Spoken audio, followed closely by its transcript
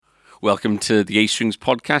Welcome to the A Strings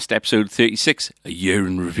Podcast, episode 36, A Year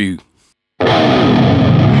in Review.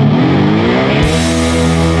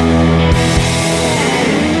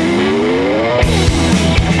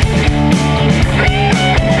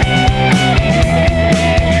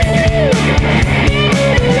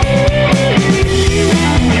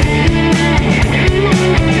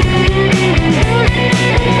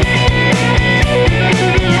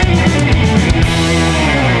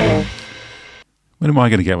 When am I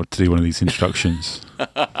going to get to do one of these introductions?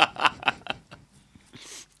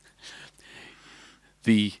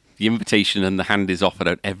 The invitation and the hand is offered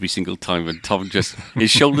out every single time, and Tom just,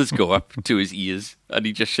 his shoulders go up to his ears, and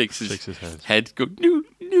he just shakes his head, go, no.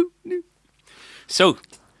 So,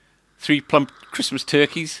 3 plump Christmas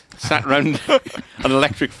turkeys sat round an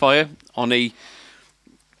electric fire on a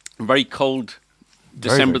very cold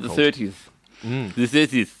December the 30th. The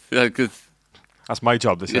 30th, because... That's my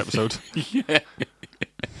job this episode. Yeah.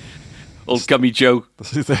 Old Gummy Joe.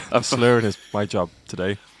 The slurring is my job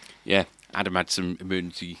today. Yeah. Adam had some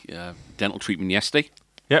emergency dental treatment yesterday.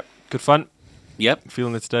 Yep. Good fun. Yep.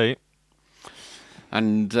 Feeling it today.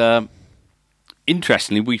 And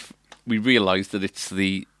interestingly, we realised that it's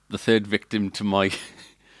the third victim to my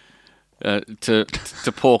to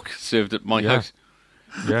pork served at my house.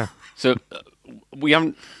 Yeah. So we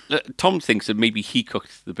haven't. Tom thinks that maybe he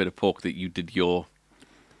cooked the bit of pork that you did your.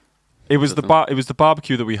 It was the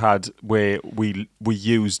barbecue that we had where we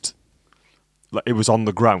used. Like, it was on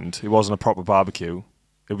the ground. It wasn't a proper barbecue.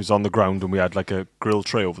 It was on the ground, and we had like a grill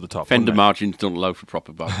tray over the top. Fender margins don't allow for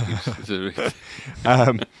proper barbecues.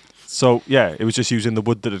 So yeah, it was just using the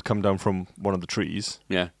wood that had come down from one of the trees.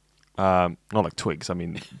 Yeah. Not like twigs. I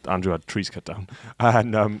mean, Andrew had trees cut down,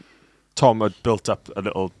 and Tom had built up a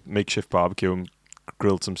little makeshift barbecue and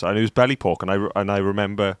grilled some. And it was belly pork, and I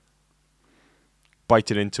remember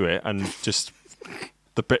biting into it and just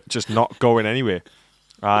the bit just not going anywhere,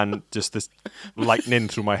 and just this lightning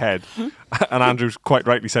through my head. And Andrew quite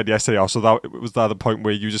rightly said yesterday, "Oh, so that was the point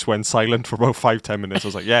where you just went silent for about 5-10 minutes." I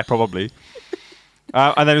was like, "Yeah, probably."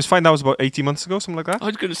 And then it was fine. That was about 18 months ago, something like that. I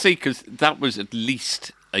was going to say, because that was at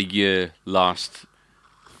least a year last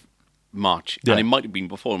March, and it might have been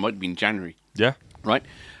before. It might have been January. Yeah, right.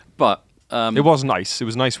 But it was nice. It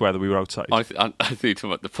was nice weather. We were outside. I think you're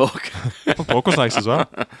talking about the pork. Well, pork was nice as well.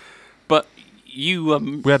 But you,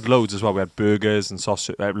 we had loads as well. We had burgers and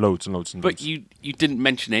sausage. Loads and loads and but loads. you didn't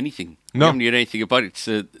mention anything. No, you haven't heard anything about it.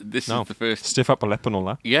 So this is the first stiff upper lip and all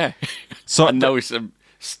that. Yeah. So and now it's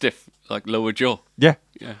stiff, like lower jaw. Yeah.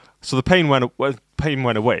 Yeah. So the pain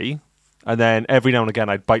went away, and then every now and again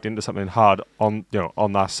I'd bite into something hard on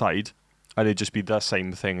that side, and it'd just be the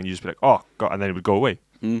same thing, and you'd just be like, "Oh God," and then it would go away.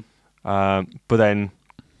 Mm. But then,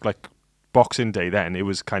 like Boxing Day, then it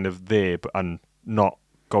was kind of there, and not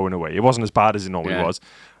going away. It wasn't as bad as it normally was.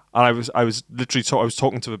 And I was literally I was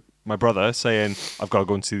talking to my brother saying, "I've got to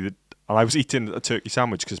go and see the." And I was eating a turkey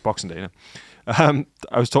sandwich because Boxing Day. I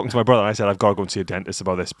was talking to my brother and I said, "I've got to go and see a dentist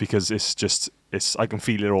about this because I can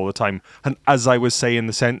feel it all the time." And as I was saying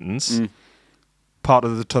the sentence, part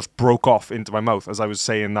of the tooth broke off into my mouth as I was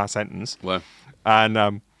saying that sentence. Wow. And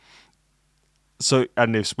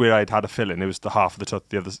it was where I'd had a filling. It was the half of the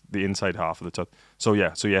tooth, the inside half of the tooth. So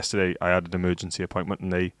yesterday I had an emergency appointment,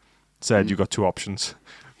 and they said you got 2 options: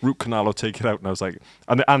 root canal or take it out. And I was like,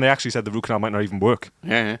 and they actually said the root canal might not even work.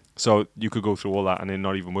 Yeah. So you could go through all that and it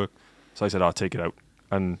not even work. So I said, "I'll take it out."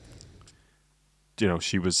 And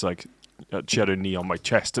she was like, she had her knee on my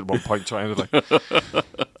chest at one point trying to like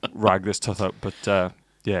rag this tooth out. But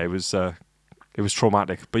it was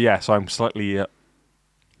traumatic. But yeah, so I'm slightly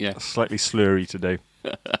slurry today.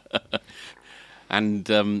 And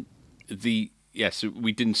so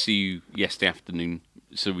we didn't see you yesterday afternoon.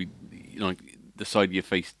 So we the side of your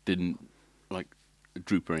face didn't like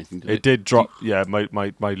droop or anything. Did it? It did drop. Yeah,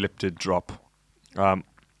 my lip did drop.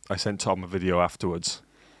 I sent Tom a video afterwards,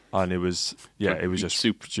 and it was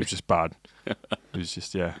just bad. It was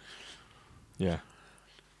just yeah.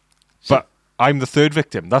 So, but I'm the third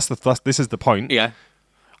victim. This is the point. Yeah.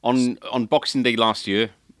 On Boxing Day last year,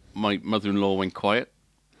 my mother-in-law went quiet.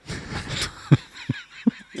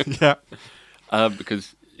 Yeah.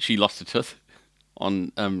 Because she lost a tooth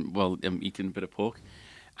on eating a bit of pork,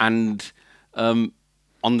 and on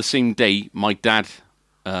the same day, my dad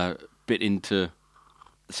bit into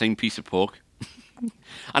the same piece of pork.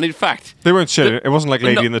 And in fact, they weren't sharing. It wasn't like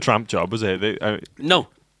Lady and the Tramp job, was it? No.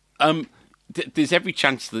 There's every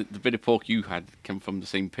chance that the bit of pork you had came from the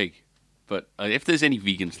same pig. But if there's any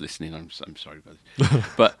vegans listening, I'm sorry about it.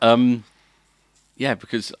 But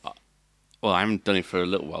because I haven't done it for a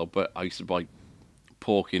little while, but I used to buy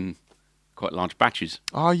pork in quite large batches.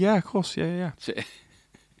 Oh yeah, of course, yeah. So,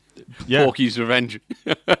 Yeah. Porky's Revenge.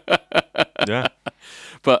 Yeah.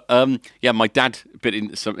 But my dad bit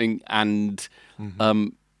into something, and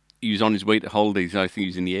he was on his way to holidays. I think he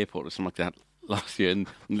was in the airport or something like that last year, and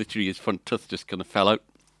literally his front tooth just kind of fell out.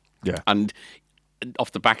 Yeah. And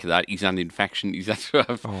off the back of that, he's had an infection. He's had to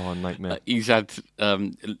have. Oh, nightmare. He's had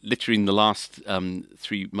literally in the last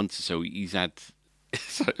 3 months or so. He's had.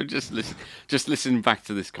 So just listening back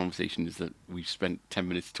to this conversation is that we've spent 10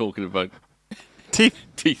 minutes talking about Teeth.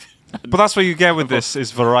 teeth. But that's what you get with this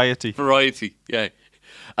is variety. Variety, yeah.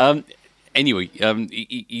 Anyway,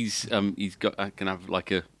 he's got can have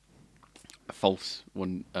like a false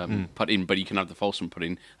one put in, but he can have the false one put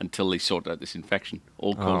in until they sort out this infection,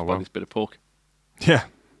 all caused by this bit of pork. Yeah.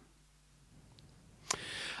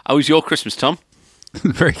 How was your Christmas, Tom?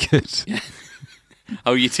 Very good.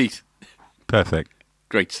 How are your teeth? Perfect.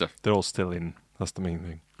 Great stuff. They're all still in. That's the main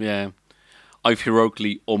thing. Yeah. I've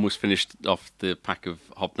heroically almost finished off the pack of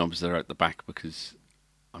hobnobs that are at the back because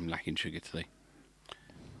I'm lacking sugar today.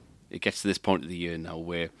 It gets to this point of the year now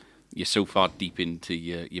where you're so far deep into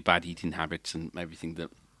your bad eating habits and everything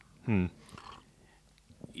that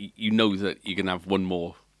you know that you're going to have one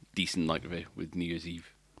more decent night of it with New Year's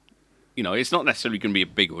Eve. You know, it's not necessarily going to be a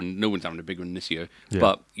big one. No one's having a big one this year. Yeah.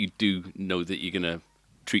 But you do know that you're going to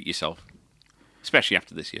treat yourself, especially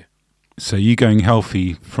after this year. So you going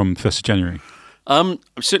healthy from 1st of January? I'm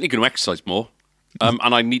certainly going to exercise more, and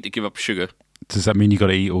I need to give up sugar. Does that mean you got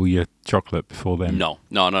to eat all your chocolate before then? No.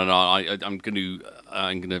 I'm going to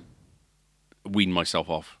wean myself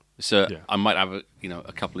off. So I might have a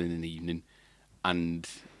couple in the evening, and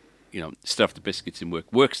stuff the biscuits in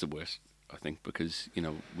work. Work's the worst, I think, because we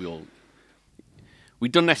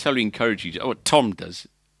don't necessarily encourage you. Oh, Tom does.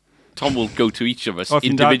 Tom will go to each of us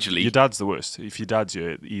individually. Your dad's the worst. If your dad's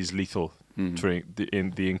you, he's lethal for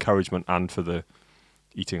the encouragement and for the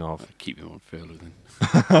eating of. Keep him on furlough then.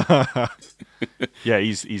 Yeah,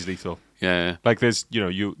 he's lethal. Yeah. Like there's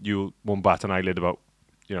you won't bat an eyelid about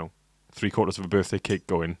 3/4 of a birthday cake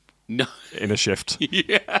going No. in a shift.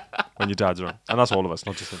 Yeah. When your dad's around, and that's all of us,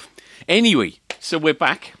 not just him. Anyway, so we're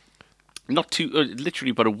back. Not too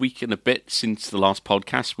literally about a week and a bit since the last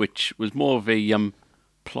podcast, which was more of a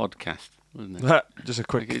plodcast, wasn't it? Just a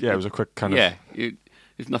quick, it was a quick kind of. Yeah,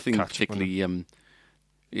 it's nothing particularly.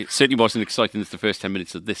 It certainly wasn't exciting as the first 10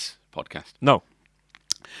 minutes of this podcast. No,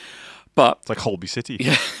 but it's like Holby City.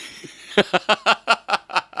 Yeah.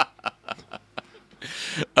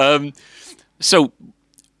 So,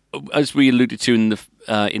 as we alluded to in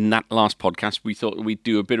that last podcast, we thought we'd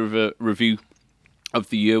do a bit of a review of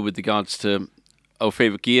the year with regards to our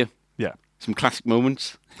favourite gear. Yeah, some classic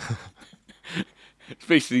moments. It's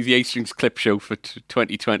basically the A-Strings clip show for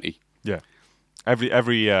 2020. Yeah, every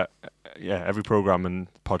program and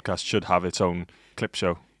podcast should have its own clip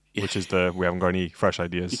show, which is we haven't got any fresh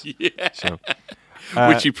ideas. Yeah. So,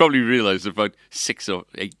 which you probably realised about 6 or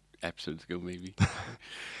 8 episodes ago, maybe.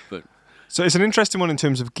 But so it's an interesting one in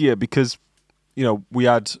terms of gear because we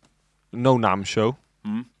had no NAMM show,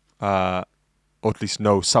 or at least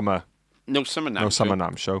no summer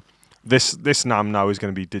NAMM show. This NAMM now is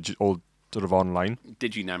going to be digital. Sort of online.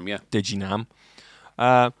 DigiNAM, yeah. DigiNAM.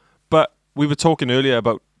 But we were talking earlier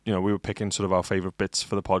about, we were picking sort of our favourite bits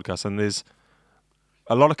for the podcast, and there's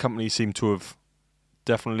a lot of companies seem to have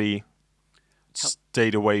definitely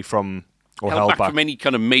stayed away from or held back from any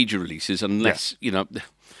kind of major releases unless,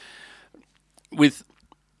 with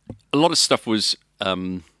a lot of stuff was,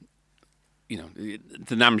 the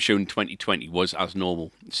NAMM show in 2020 was as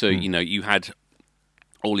normal. So, you had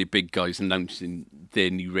all your big guys announcing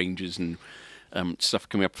their new ranges and stuff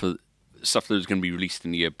coming up for stuff that was going to be released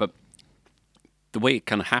in the year. But the way it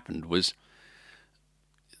kind of happened was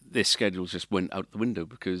their schedules just went out the window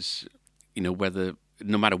because, no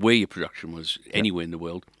matter where your production was, anywhere in the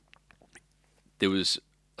world, there was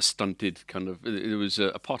a stunted kind of, there was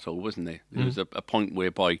a pothole, wasn't there? There was a point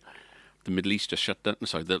whereby the Middle East just shut down,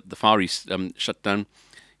 the Far East shut down.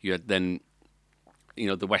 You had then,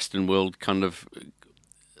 the Western world kind of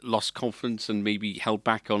lost confidence and maybe held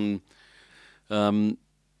back on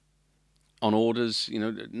orders,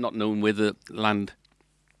 not knowing where the land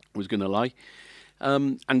was going to lie.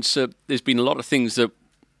 And so there's been a lot of things that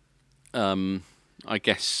I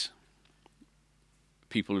guess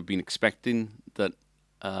people have been expecting that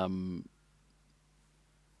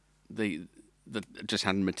that just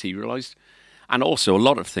hadn't materialised. And also a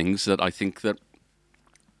lot of things that I think that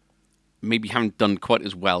maybe haven't done quite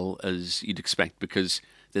as well as you'd expect because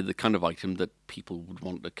they're the kind of item that people would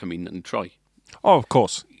want to come in and try. Oh, of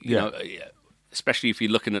course. Yeah. Especially if you're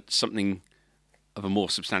looking at something of a more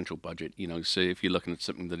substantial budget, so if you're looking at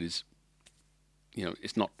something that is,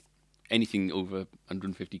 it's not anything over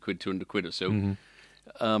 150 quid, 200 quid or so,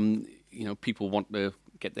 people want to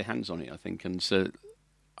get their hands on it, I think. And so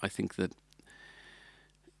I think that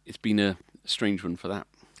it's been a strange one for that.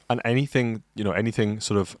 And anything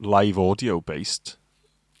sort of live audio based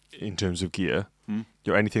in terms of gear,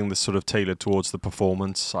 anything that's sort of tailored towards the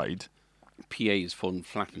performance side. PA is fallen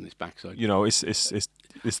flat on its backside.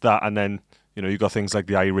 It's that, and then you've got things like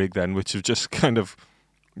the iRig then, which have just kind of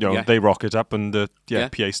they rocket up, and the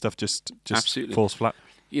PA stuff just absolutely falls flat.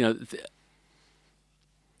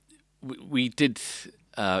 We did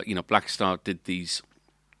Black Star did these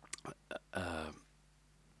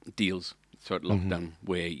deals throughout lockdown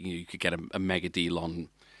where you could get a mega deal on.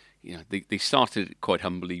 They started quite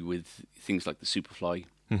humbly with things like the Superfly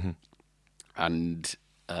and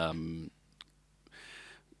the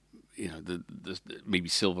maybe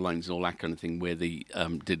Silver Lines and all that kind of thing, where they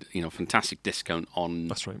did fantastic discount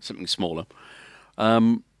on something smaller.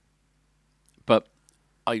 But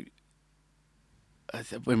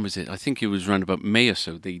when was it? I think it was around about May or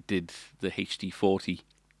so. They did the HD40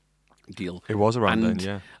 deal. It was around then,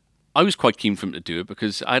 yeah. I was quite keen for them to do it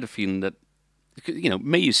because I had a feeling that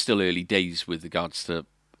May is still early days with regards to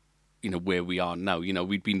where we are now.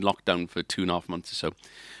 We'd been locked down for 2.5 months or so,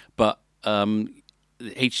 but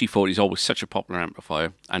the HD40 is always such a popular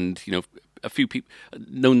amplifier, and a few people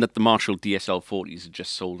known that the Marshall DSL 40s had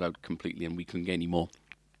just sold out completely, and we couldn't get any more.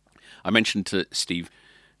 I mentioned to Steve,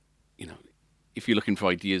 if you're looking for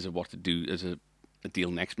ideas of what to do as a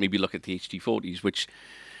deal next, maybe look at the HD40s, which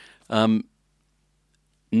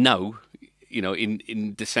now,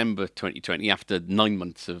 in December 2020, after 9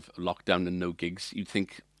 months of lockdown and no gigs, you'd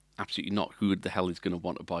think absolutely not. Who the hell is going to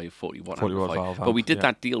want to buy a 40-watt amplifier? Valve but we did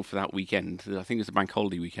that deal for that weekend. I think it was the bank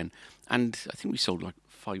holiday weekend, and I think we sold like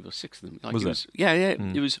 5 or 6 of them. Was it? Yeah.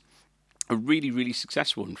 It was a really, really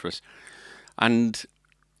successful one for us. And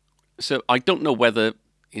so I don't know whether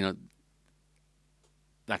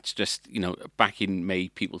that's just back in May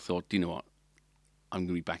people thought, what, I'm going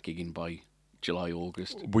to be back gigging by July,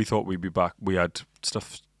 August. We thought we'd be back. We had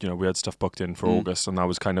stuff, booked in for August, and that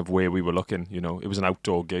was kind of where we were looking. It was an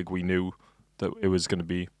outdoor gig. We knew that it was going to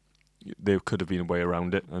be. There could have been a way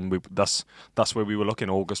around it, and that's where we were looking.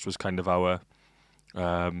 August was kind of our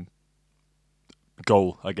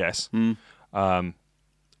goal, I guess. And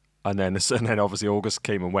then obviously August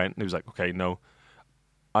came and went, and it was like, okay, no.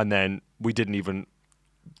 And then we didn't even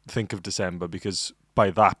think of December, because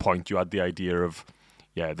by that point you had the idea of,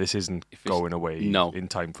 this isn't going away in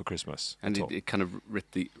time for Christmas. And it kind of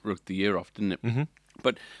wrote the year off, didn't it? Mm-hmm.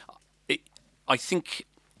 But I think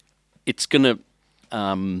it's going to...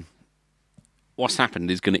 what's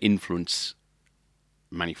happened is going to influence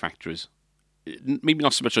manufacturers. Maybe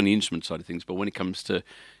not so much on the instrument side of things, but when it comes to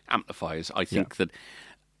amplifiers, I think that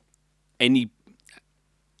any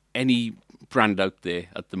brand out there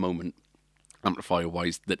at the moment,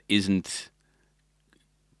 amplifier-wise, that isn't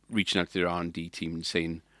reaching out to their R&D team and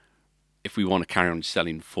saying, if we want to carry on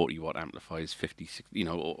selling 40-watt amplifiers, 50, 60,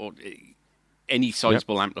 or any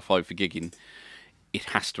sizable amplifier for gigging, it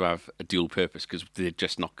has to have a dual purpose, because they're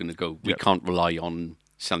just not going to go. We can't rely on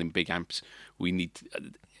selling big amps. We need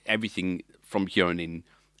everything from here on in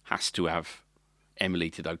has to have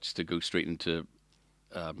emulated outs to go straight into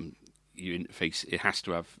your interface. It has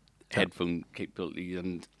to have headphone capability,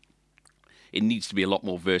 and it needs to be a lot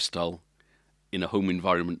more versatile in a home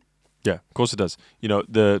environment. Yeah, of course it does.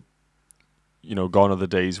 Gone are the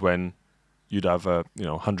days when you'd have a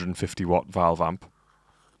 150 watt valve amp.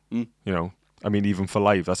 I mean, even for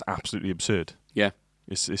live, that's absolutely absurd. Yeah,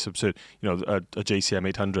 it's absurd. A JCM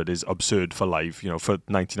 800 is absurd for live. For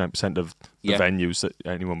 99% of the venues that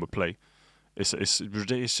anyone would play, it's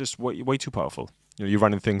just way too powerful. You're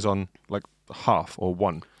running things on like half or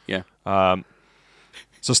one. Yeah.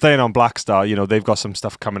 So staying on Black Star, they've got some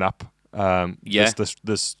stuff coming up.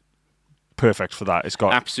 This perfect for that. It's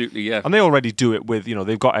got absolutely, and they already do it with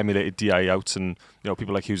they've got emulated DI outs, and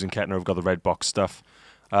people like Hughes and Kettner have got the red box stuff.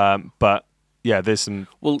 But there's some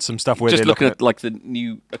stuff where just they're looking at like the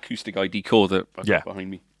new acoustic ID core that I've got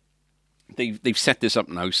behind me. They've set this up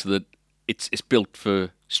now so that it's built for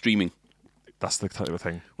streaming. That's the type of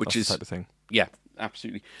thing. Yeah,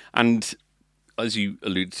 absolutely. And as you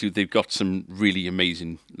alluded to, they've got some really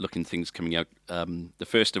amazing looking things coming out. The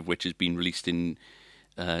first of which has been released in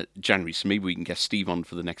January, so maybe we can get Steve on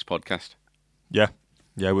for the next podcast. Yeah,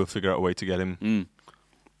 we'll figure out a way to get him.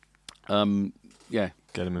 Get him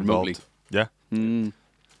involved. Remotely. Yeah.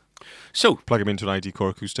 So plug him into an ID core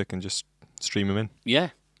acoustic and just stream him in. Yeah.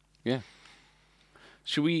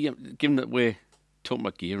 Should we, given that we're talking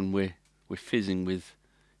about gear and we're fizzing with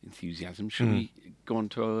enthusiasm, should we go on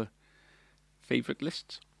to our favourite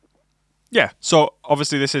lists? Yeah, so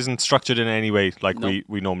obviously this isn't structured in any way like No.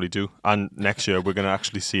 we normally do. And next year we're going to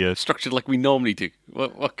actually see a... Structured like we normally do.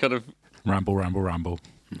 What kind of... Ramble, ramble, ramble.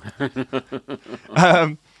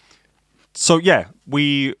 So yeah,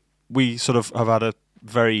 we sort of have had a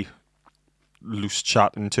very loose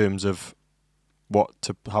chat in terms of what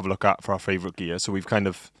to have a look at for our favourite gear. So we've kind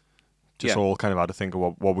of just all kind of had to think of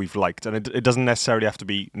what we've liked. And it doesn't necessarily have to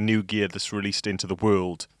be new gear that's released into the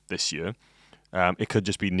world this year. It could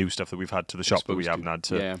just be new stuff that we've had to the shop that we haven't had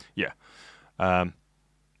to. Yeah.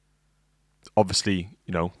 Obviously,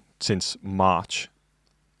 since March,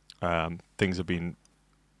 things have been,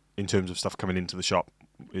 in terms of stuff coming into the shop,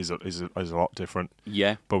 is a lot different.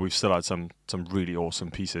 Yeah. But we've still had some really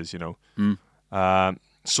awesome pieces,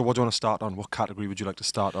 So what do you want to start on? What category would you like to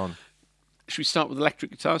start on? Should we start with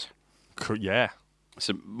electric guitars? Yeah.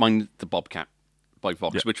 So mine, the Bobcat by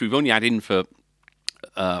Vox, Yeah. which we've only had in for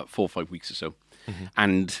 4 or 5 weeks or so. Mm-hmm.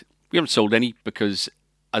 And we haven't sold any because,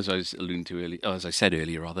 as I was alluding to earlier, as I said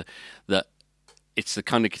earlier rather, that it's the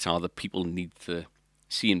kind of guitar that people need to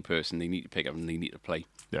see in person, they need to pick up and they need to play.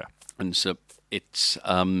 Yeah. And so it's...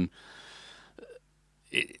 I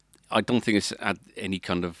don't think it's had any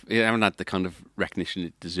kind of... It haven't had the kind of recognition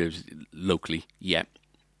it deserves locally yet.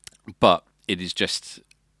 But it is just...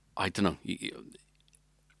 I don't know.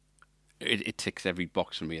 It ticks every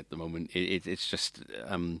box for me at the moment. It's just...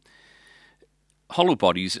 hollow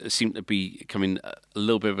bodies seem to be becoming a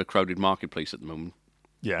little bit of a crowded marketplace at the moment.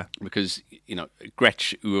 Yeah. Because,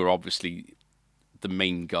 Gretsch, who are obviously the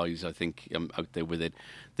main guys, I think, out there with it,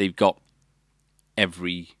 they've got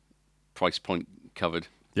every price point covered.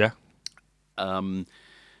 Yeah.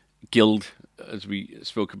 Guild, as we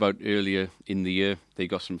spoke about earlier in the year, they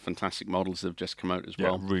got some fantastic models that have just come out as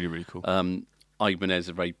well. Really, really cool. Ibanez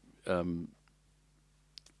are very...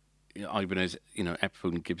 Ibanez,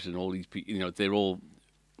 Epiphone, Gibson, all these people, they're all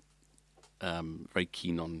very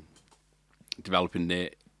keen on developing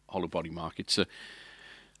their hollow body market. So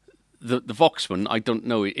the Vox one, I don't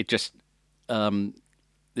know, it just... there's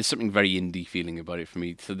something very indie feeling about it for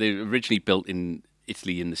me. So they were originally built in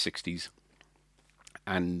Italy in the 60s.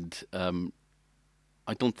 And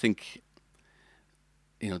I don't think,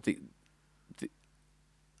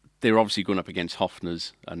 they're obviously going up against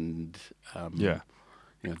Hofner's and the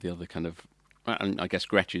other kind of, and I guess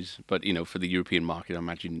Gretsch's, but for the European market, I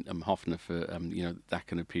imagine Hofner for that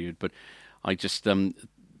kind of period. But I just the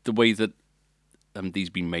way that these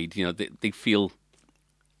been made, they feel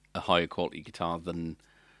a higher quality guitar than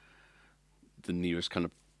the nearest kind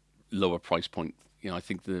of lower price point. I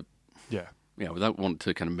think without wanting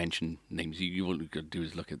to kind of mention names, you all you've got to do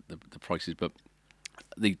is look at the prices, but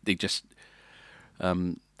they just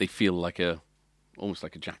they feel like almost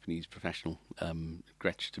like a Japanese professional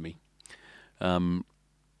Gretsch to me.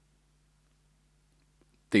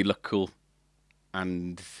 They look cool,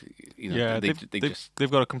 and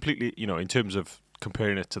they've got a completely, in terms of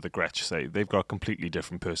comparing it to the Gretsch, say they've got a completely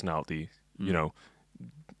different personality.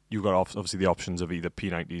 You've got obviously the options of either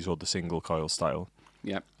P90s or the single coil style.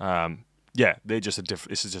 Yeah. They're just a different.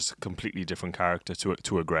 This is just a completely different character to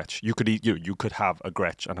a Gretsch. You could have a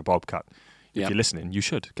Gretsch and a Bobcat. If you're listening, you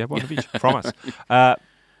should get one of each from us.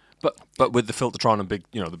 But with the Filtertron and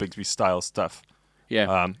the Bigsby style stuff,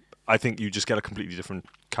 I think you just get a completely different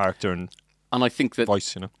character and I think that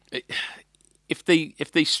voice. If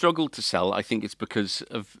they struggle to sell, I think it's because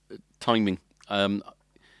of timing. In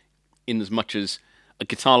as much as a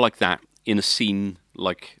guitar like that in a scene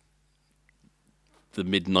like the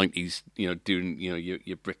mid 90s, doing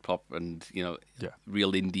your Britpop and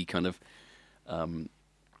real indie kind of.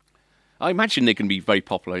 I imagine they can be very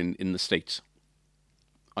popular in the States.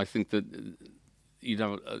 I think that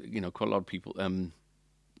quite a lot of people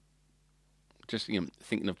just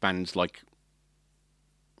thinking of bands like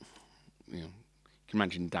you can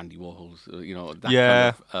imagine Dandy Warhols,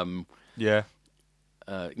 that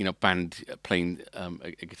kind of band playing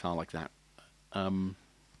a guitar like that. I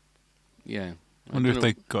wonder if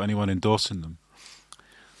they got anyone endorsing them.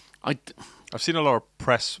 I've seen a lot of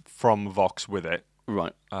press from Vox with it,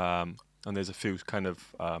 right? And there's a few kind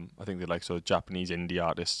of I think they're like sort of Japanese indie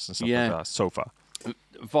artists and stuff like that so far.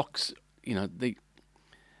 Vox,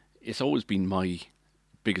 it's always been my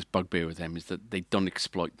biggest bugbear with them is that they don't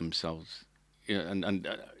exploit themselves, and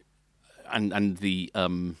the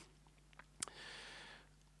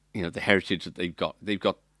the heritage that they've got. They've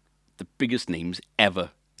got the biggest names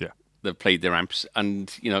ever. They've played their amps,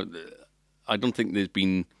 and I don't think there's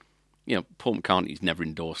been, Paul McCartney's never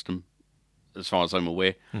endorsed them, as far as I'm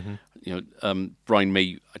aware. Mm-hmm. Brian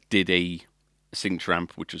May did a signature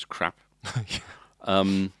amp, which was crap.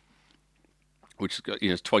 Which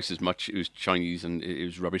is twice as much. It was Chinese and it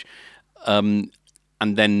was rubbish. and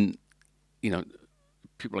then,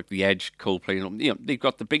 people like The Edge, Coldplay, they've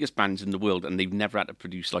got the biggest bands in the world, and they've never had to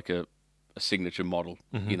produce like a signature model.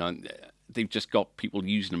 And they've just got people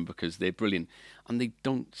using them because they're brilliant, and they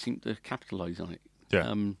don't seem to capitalize on it.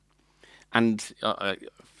 Yeah. And I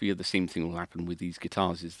fear the same thing will happen with these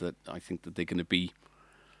guitars. Is that I think that they're going to be.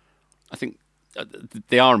 I think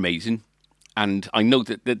they are amazing, and I know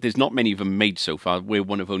that there's not many of them made so far. We're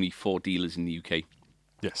one of only 4 dealers in the UK.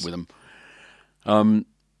 Yes. With them.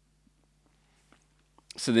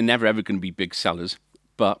 So they're never ever going to be big sellers,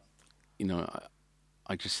 but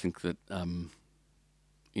I just think that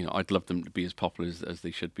I'd love them to be as popular as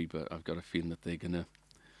they should be, but I've got a feeling that they're going to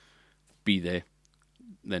be there,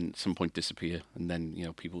 then at some point disappear, and then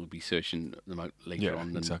people will be searching them out later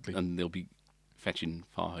on, exactly. and they'll be fetching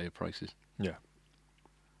far higher prices. Yeah.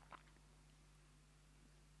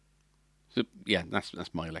 So yeah,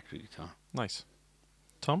 that's my electric guitar. Nice.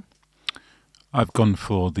 Tom? I've gone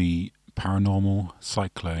for the Paranormal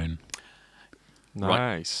Cyclone.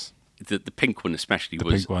 Nice. Right. The pink one especially The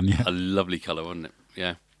was pink one, yeah. a lovely colour, wasn't it?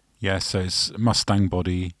 Yeah. Yeah, so it's Mustang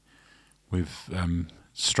body with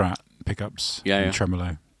Strat pickups and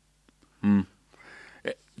tremolo.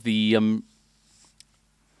 The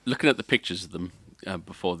looking at the pictures of them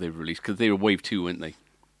before they were released, because they were Wave 2, weren't they?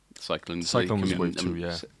 Cyclone was Wave 2,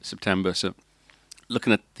 yeah. September. So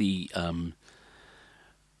looking at the them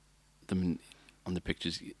on the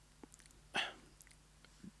pictures,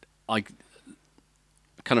 I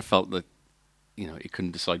kind of felt that it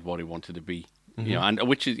couldn't decide what it wanted to be. And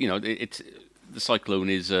which is it's the Cyclone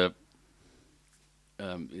is a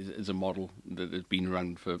model that has been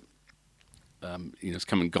around for it's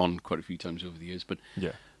come and gone quite a few times over the years, but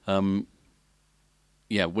when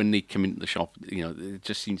they come into the shop, there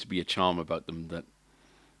just seems to be a charm about them that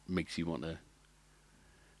makes you want to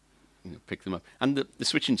pick them up. And the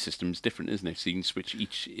switching system is different, isn't it? So you can switch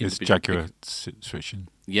each It's Jaguar switching.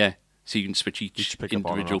 Yeah, so you can switch each pickup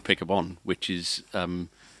individual pickup on, which is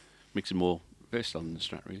makes it more versatile than the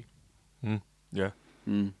Strat, really. Yeah.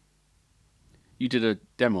 You did a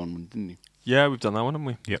demo on one, didn't you? Yeah, we've done that one, haven't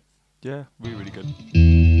we? Yep. Yeah, really, really good.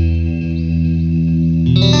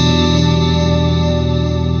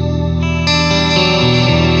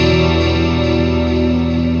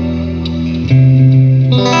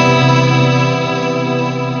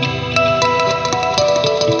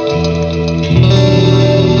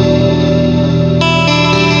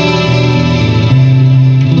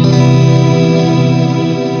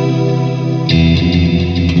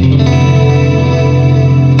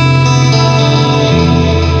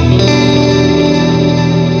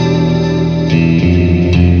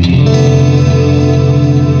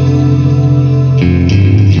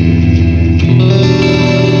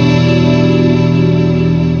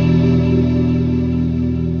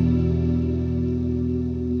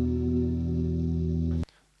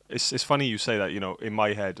 It's funny you say that. In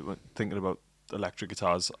my head, when thinking about electric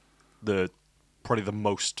guitars, probably the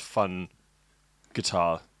most fun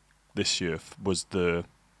guitar this year was the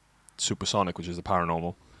Supersonic, which is the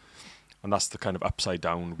Paranormal, and that's the kind of upside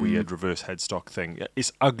down, weird reverse headstock thing.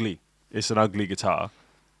 It's ugly. It's an ugly guitar,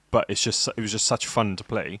 but it was just such fun to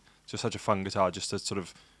play. It's just such a fun guitar just to sort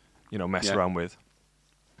of mess around with.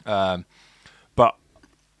 But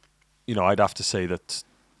I'd have to say that.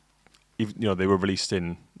 They were released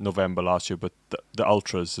in November last year, but the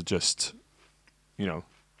Ultras are just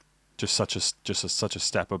such a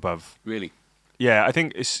step above. Really? Yeah, I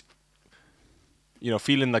think it's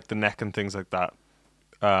feeling like the neck and things like that.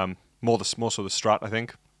 More so the Strat, I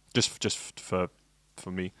think, just for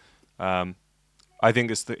me. I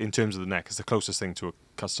think it's in terms of the neck, it's the closest thing to a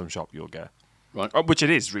custom shop you'll get. Right. Which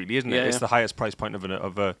it is really, isn't it? Yeah, It's the highest price point of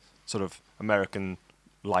a sort of American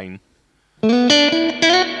line.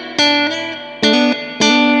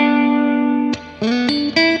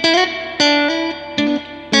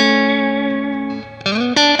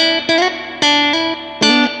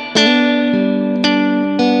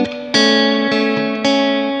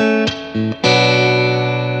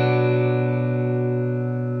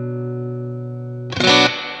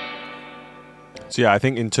 So yeah, I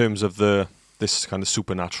think in terms of this kind of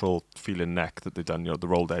supernatural feeling neck that they've done, the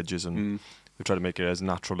rolled edges, and they've tried to make it as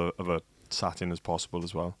natural of a satin as possible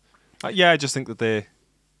as well. I just think that they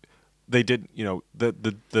did.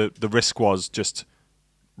 The risk was just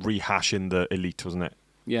rehashing the Elite, wasn't it?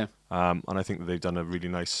 Yeah. And I think that they've done a really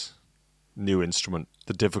nice new instrument.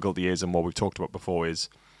 The difficulty is, and what we've talked about before, is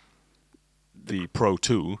the Pro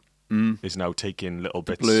 2 is now taking little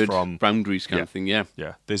bits blurred from boundaries kind of thing. Yeah.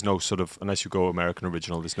 Yeah, there's no sort of, unless you go American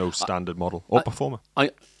original, there's no standard model or performer.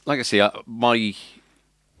 Like I say, I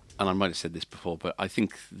and I might have said this before, but I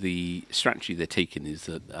think the strategy they're taking is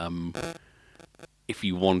that if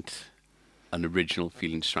you want an original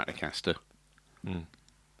feeling Stratocaster,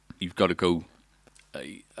 you've got to go.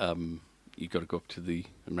 You've got to go up to the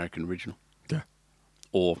American original,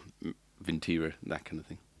 or Vintera, that kind of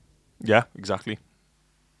thing. Yeah, exactly.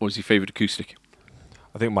 What was your favourite acoustic?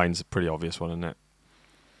 I think mine's a pretty obvious one, isn't it?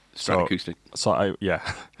 Stratocaster. So I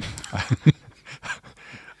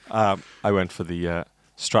I went for the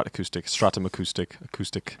Stratacoustic, Stratum Acoustic,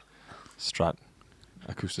 Stratasonic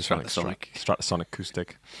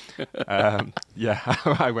Acoustic.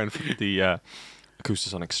 I went for the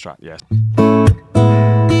Acoustasonic Strat, yeah.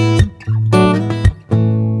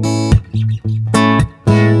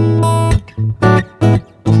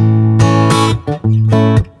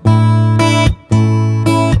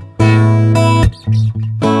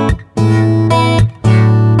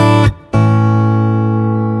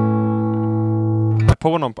 I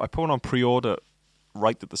put one on pre-order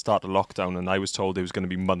right at the start of lockdown, and I was told it was going to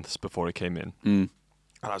be months before it came in. And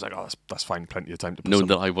I was like, "Oh, that's fine, plenty of time to." Knowing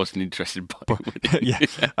that I wasn't interested in buying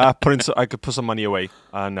it. I could put some money away,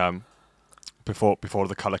 and before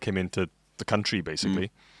the colour came into the country,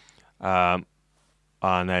 basically, and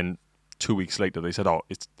then 2 weeks later they said, "Oh,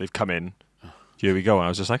 they've come in. Here we go." And I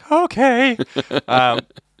was just like, "Okay."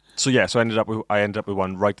 So I ended up with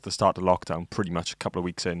one right at the start of lockdown, pretty much a couple of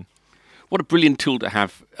weeks in. What a brilliant tool to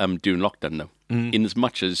have during lockdown, though. In as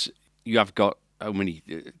much as you have got, how many,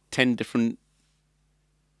 10 different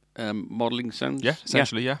modelling sounds? Yeah,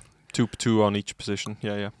 essentially, yeah. Two on each position,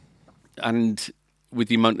 yeah. And with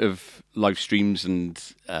the amount of live streams and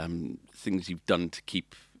things you've done to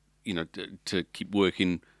keep, to keep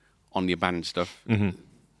working on your band stuff.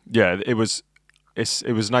 Yeah, it was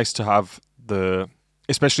nice to have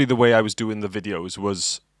especially the way I was doing the videos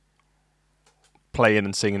was playing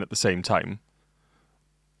and singing at the same time.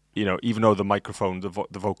 Even though the microphone,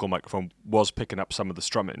 the vocal microphone, was picking up some of the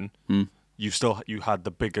strumming, you had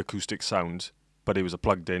the big acoustic sound, but it was a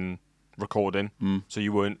plugged-in recording, so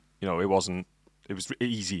you weren't. It wasn't. It was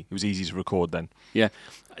easy. It was easy to record then. Yeah.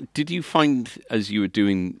 Did you find as you were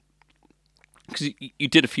doing, because you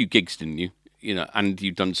did a few gigs, didn't you? And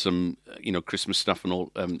you've done some, Christmas stuff and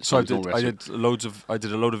all. So I did a load of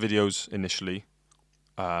videos initially.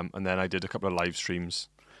 And then I did a couple of live streams.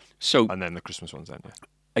 And then the Christmas ones then, yeah.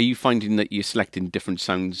 Are you finding that you're selecting different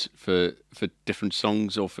sounds for different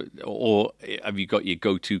songs, or have you got your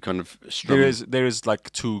go-to kind of strum? There is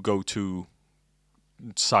like two go-to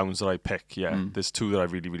sounds that I pick, yeah. There's two that I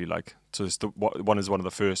really, really like. So one is one of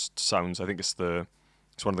the first sounds. I think it's one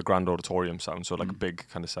of the grand auditorium sounds, so like a big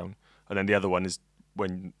kind of sound. And then the other one is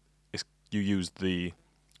when you use the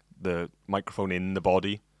microphone in the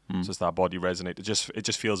body. So it's that body resonate. It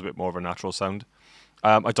just feels a bit more of a natural sound.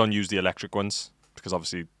 I don't use the electric ones because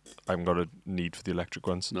obviously I haven't got a need for the electric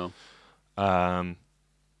ones. No.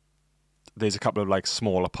 There's a couple of like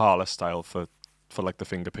smaller parlor style for like the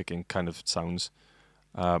finger picking kind of sounds,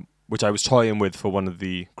 which I was toying with for one of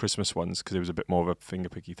the Christmas ones because it was a bit more of a finger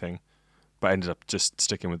picky thing, but I ended up just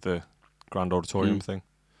sticking with the grand auditorium thing.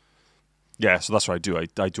 Yeah, so that's what I do. I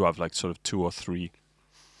do have like sort of 2 or 3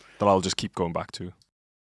 that I'll just keep going back to.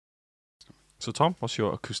 So, Tom, what's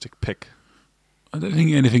your acoustic pick? I don't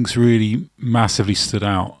think anything's really massively stood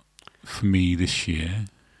out for me this year.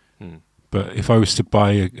 But if I was to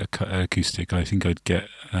buy an acoustic, I think I'd get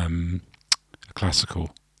a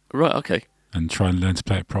classical. Right, okay. And try and learn to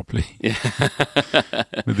play it properly. Yeah.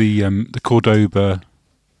 With the Cordoba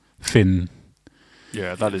Fin.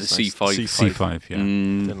 Yeah, that is the nice. C5, yeah.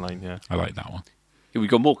 Thin line, yeah. I like that one. Yeah,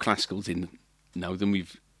 we've got more classicals in now than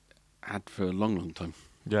we've had for a long, long time.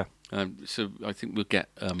 Yeah. So I think we'll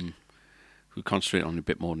concentrate on it a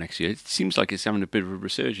bit more next year. It seems like it's having a bit of a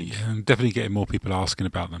resurgence. Yeah, I'm definitely getting more people asking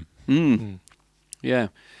about them. Yeah.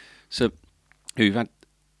 So we've had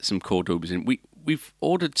some Cordobas in. We've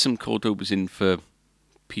ordered some Cordobas in for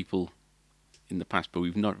people in the past, but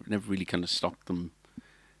we've never really kind of stocked them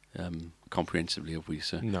comprehensively, have we?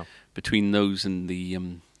 So no. Between those and the,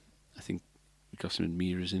 I think we got some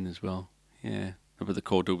Miras in as well. Yeah. But the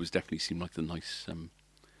Cordobas definitely seem like the nice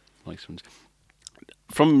ones.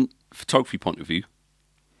 From photography point of view,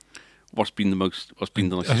 what's been the nicest?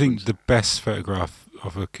 I think the best photograph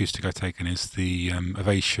of acoustic I've taken is the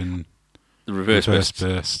Ovation. The reverse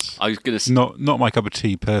bursts. I was going to not my cup of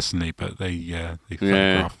tea personally, but they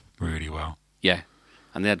photograph really well. Yeah,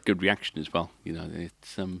 and they had good reaction as well.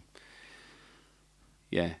 It's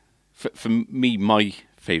yeah. For me, my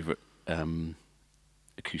favourite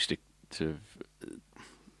acoustic that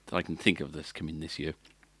I can think of that's come in this year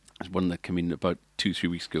is one that came in about 2-3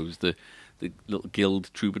 weeks ago. Was the little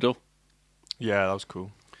Guild Troubadour. Yeah, that was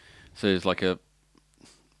cool. So there's like a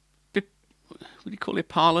bit. What do you call it?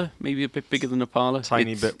 Parlour? Maybe a bit bigger than a parlour.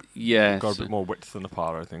 Tiny bit. Yeah. Got a bit more width than a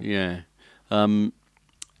parlour, I think. Yeah.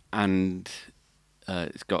 And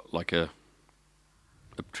it's got like a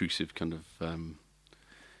obtrusive kind of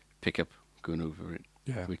pickup going over it.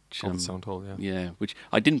 Yeah. Which on the sound hole. Yeah. yeah, which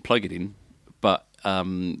I didn't plug it in, but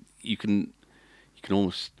you can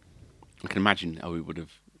almost, I can imagine how it would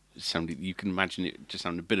have sounded. You can imagine it just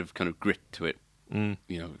having a bit of kind of grit to it. You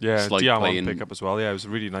know, Yeah, slight DRM play on pickup as well. Yeah, it was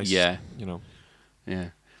really nice. Yeah. You know. Yeah,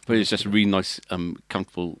 but it's just a really nice,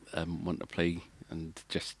 comfortable one to play, and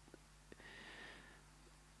just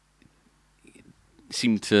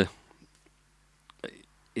seemed to.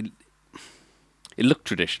 It looked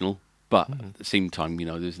traditional, but at the same time, you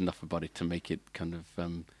know, there's enough about it to make it kind of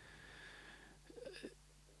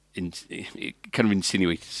it kind of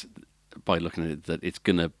insinuates by looking at it that it's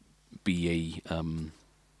gonna be a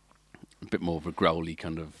bit more of a growly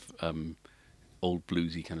kind of old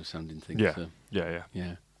bluesy kind of sounding thing. Yeah. So, Yeah.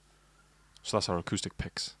 yeah. So that's our acoustic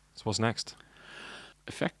picks. So what's next?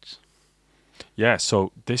 Effects. Yeah.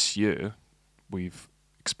 So this year we've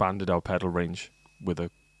expanded our pedal range with a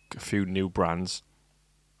few new brands,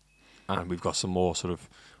 and we've got some more sort of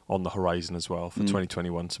on the horizon as well for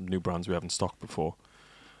 2021. Some new brands we haven't stocked before.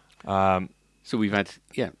 So we've had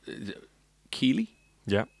Keeley,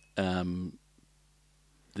 Yeah. the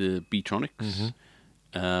Beatronics.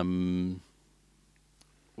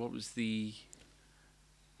 What was the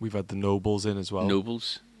We've had the Nobles in as well.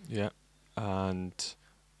 Nobles? Yeah. And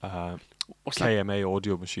What's that? KMA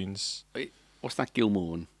audio machines. What's that Gilmore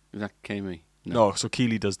one? Is that KMA? No, so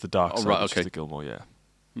Keeley does the dark side, right, which okay. is the Gilmore, yeah.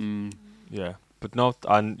 Yeah. But not,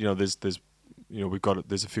 and you know, there's there's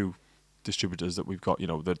a few distributors that we've got, you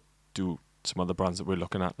know, that do some other brands that we're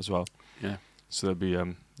looking at as well. Yeah. So there'll be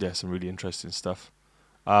some really interesting stuff.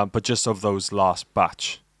 But just of those last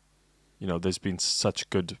batch, you know, there's been such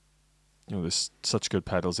good, you know, there's such good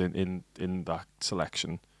pedals in that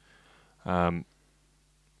selection.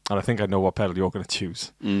 And I think I know what pedal you're going to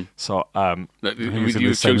choose. So You've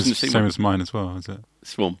It's chosen the the same as mine as well, is it?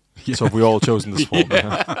 Swarm. So have we all chosen the Swarm?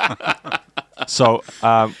 Yeah. So,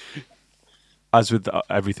 as with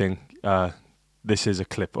everything, this is a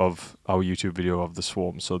clip of our YouTube video of the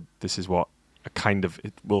Swarm. So this is what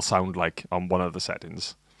it will sound like on one of the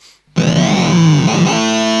settings.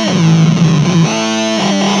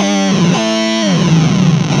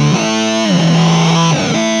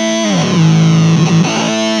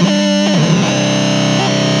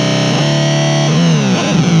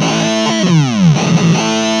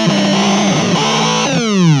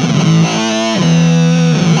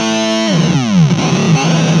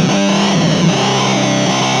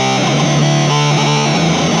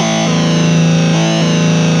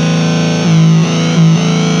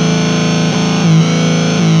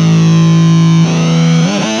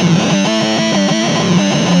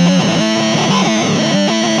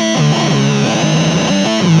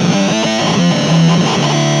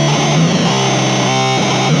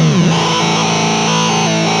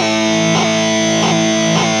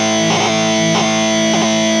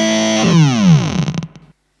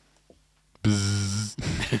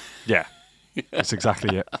 Yeah, that's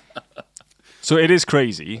exactly it. So it is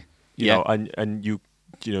crazy, you know, and you've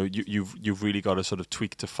really got to sort of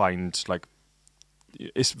tweak to find, like,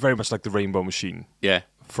 it's very much like the Rainbow Machine. Yeah.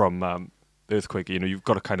 From Earthquake, you know, you've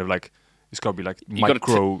got to kind of like, it's got to be like You gotta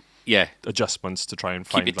micro Yeah. adjustments to try and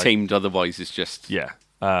Keep find it like, tamed, otherwise it's just yeah,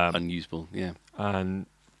 unusable. Yeah. and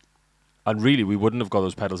really we wouldn't have got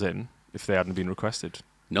those pedals in if they hadn't been requested.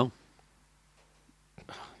 No.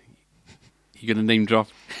 You gonna name drop?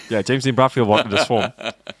 Yeah, James Dean Bradfield wanted a Swarm,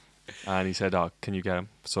 and he said, "Oh, can you get him?"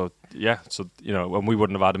 So yeah, so you know, and we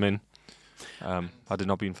wouldn't have had him in had it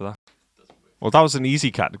not been for that. Well, that was an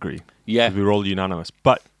easy category. Yeah. 'Cause we were all unanimous.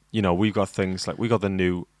 But you know, we've got things like we got the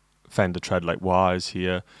new Fender Treadlight Wires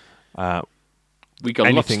here. We got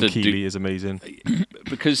Anything lots to Keeley do is amazing.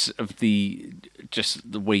 because of the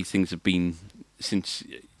way things have been since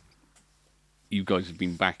you guys have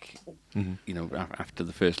been back. You know, after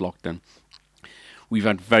the first lockdown. We've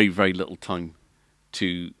had very, very little time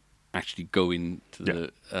to actually go into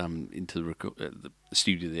the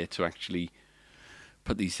studio there to actually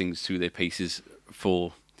put these things through their paces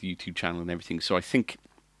for the YouTube channel and everything. So I think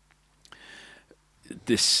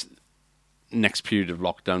this next period of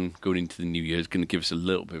lockdown going into the new year is going to give us a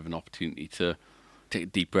little bit of an opportunity to take a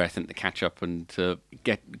deep breath and to catch up and to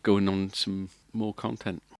get going on some more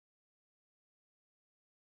content.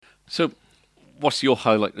 So what's your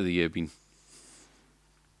highlight of the year been?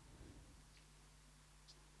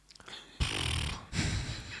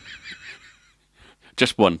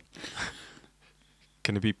 Just one.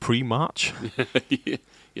 going to be pre-March.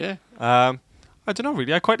 Yeah. I don't know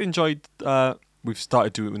really. I quite enjoyed. We've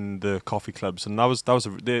started doing the coffee clubs, and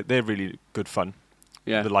they're really good fun.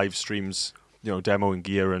 Yeah. The live streams, demoing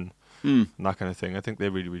gear and that kind of thing. I think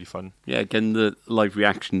they're really, really fun. Yeah, again, the live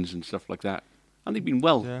reactions and stuff like that. And they've been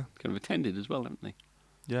well Yeah. kind of attended as well, haven't they?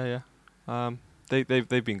 Yeah.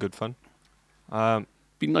 They've been good fun.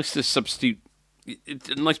 Be nice to substitute.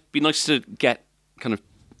 Be nice to get kind of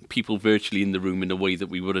people virtually in the room in a way that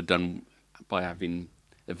we would have done by having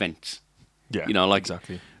events. Yeah,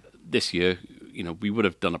 exactly. This year, we would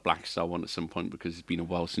have done a Black Star one at some point because it's been a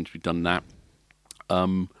while since we've done that.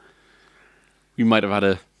 We might have had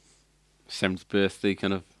a 7th birthday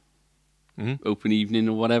kind of open evening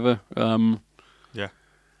or whatever. Yeah.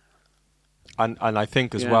 And I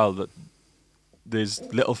think as well that there's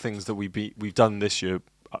little things that we've done this year,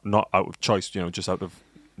 not out of choice, just out of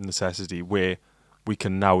necessity, where we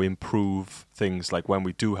can now improve things like when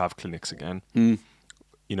we do have clinics again.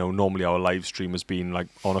 Normally our live stream has been like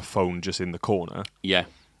on a phone just in the corner. Yeah.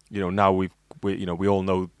 Now we all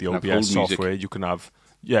know the OBS software. You can have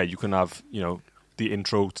the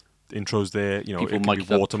intros there. People it can mic'd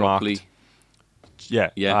be up watermarked. properly.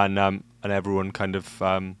 Yeah. Yeah. And everyone kind of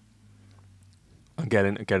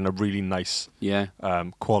getting a really nice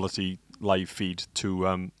quality live feed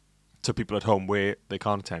to people at home where they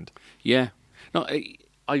can't attend. Yeah. No,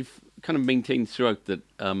 I've kind of maintained throughout that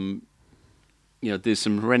there's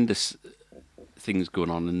some horrendous things going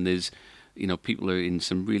on, and there's people are in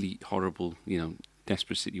some really horrible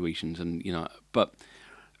desperate situations, and but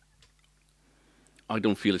I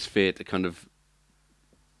don't feel it's fair to kind of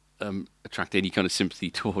attract any kind of sympathy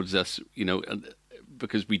towards us,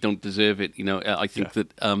 because we don't deserve it. I think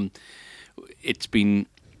that it's been,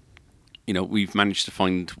 we've managed to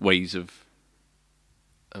find ways of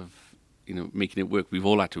making it work. We've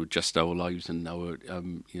all had to adjust our lives and our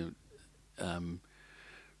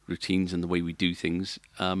routines and the way we do things,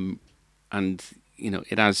 and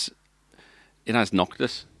it has knocked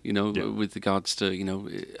us, with regards to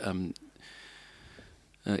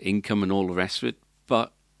income and all the rest of it.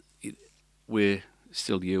 But we're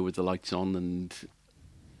still here with the lights on, and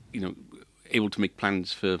able to make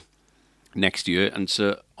plans for next year. And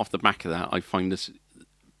so off the back of that, I find that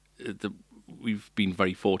we've been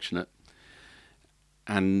very fortunate,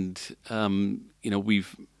 and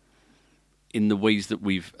we've, in the ways that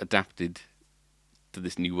we've adapted to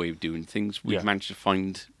this new way of doing things, we've managed to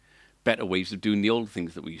find better ways of doing the old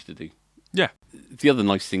things that we used to do. Yeah. The other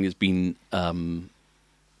nice thing has been a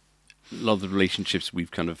lot of the relationships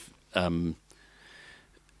we've kind of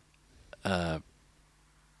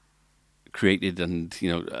created and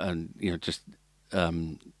just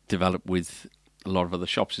developed with a lot of other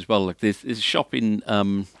shops as well. Like there's a shop in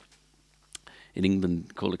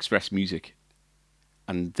England called Express Music,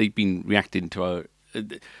 and they've been reacting to our.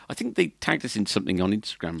 I think they tagged us in something on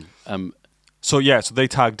Instagram. So they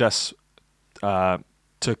tagged us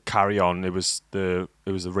to carry on. It was the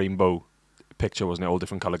rainbow picture, wasn't it? All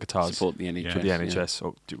different colour guitars. Support the NHS. For the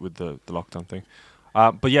NHS with the lockdown thing.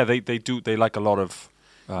 But yeah, they like a lot of.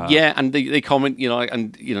 And they comment,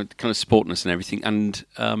 and kind of supporting us and everything, and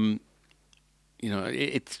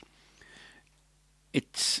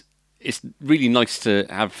it's really nice to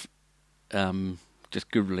have just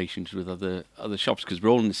good relations with other shops, because we're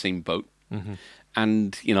all in the same boat,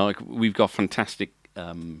 and we've got fantastic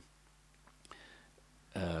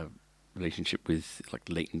relationship with like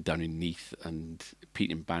Leighton down in Neath and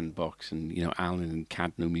Pete in Bandbox, and Alan and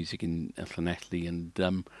Cadno Music in Llanelli,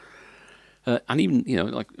 and even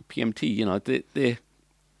like PMT,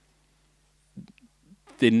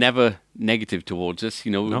 they're never negative towards us.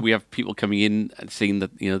 No. We have people coming in and saying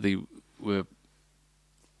that they were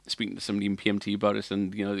speaking to somebody in PMT about us,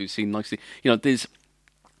 and they've seen nicely.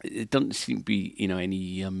 It doesn't seem to be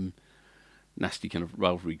any nasty kind of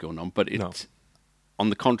rivalry going on, but it's on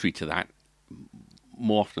the contrary to that.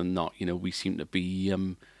 More often than not, we seem to be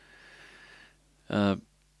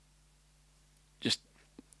just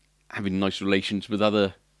having nice relations with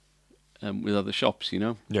other shops,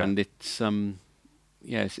 and it's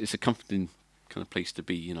it's a comforting kind of place to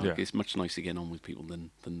be. It's much nicer to get on with people than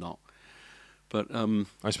not. But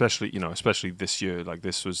especially this year, like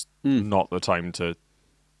this was not the time to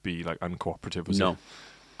be like uncooperative, was it?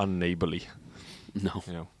 Unneighbourly.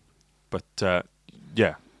 No. But the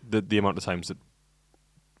amount of times that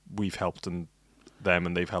we've helped them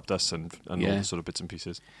and they've helped us and all the sort of bits and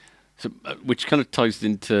pieces. So, which kind of ties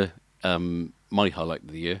into my highlight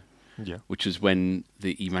of the year, which is when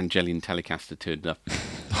the Evangelion Telecaster turned up.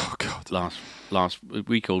 Oh God! Last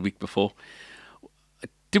week or week before.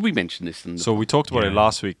 Did we mention this? So we talked about it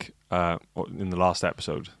last week in the last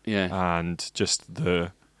episode. Yeah. And just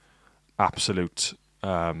the absolute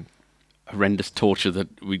horrendous torture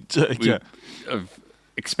that we of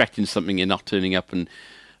expecting something and not turning up, and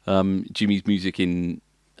Jimmy's music in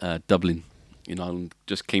Dublin, in Ireland,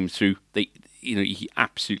 just came through. He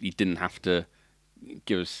absolutely didn't have to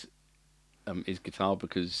give us his guitar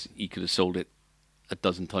because he could have sold it a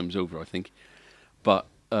dozen times over, I think. But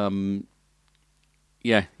he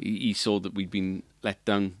saw that we'd been let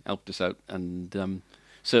down, helped us out, and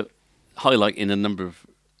so highlight in a number of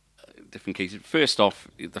different cases. First off,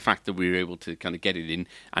 the fact that we were able to kind of get it in,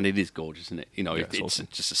 and it is gorgeous, isn't it? It's awesome.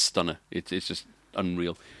 Just a stunner. It's just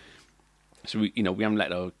unreal. So we haven't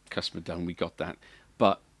let our customer down. We got that,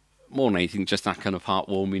 but more than anything, just that kind of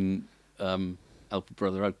heartwarming, help a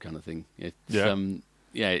brother out kind of thing.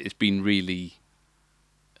 It's been really,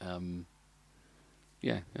 and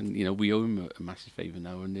we owe him a massive favour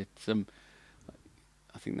now, and it's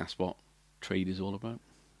I think that's what trade is all about.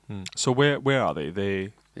 So where are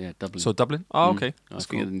they? Dublin. So Dublin? Oh, okay. That's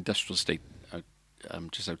cool. An industrial estate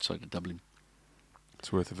just outside of Dublin.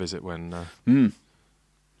 It's worth a visit when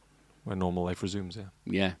normal life resumes. Yeah.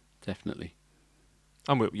 Yeah, definitely.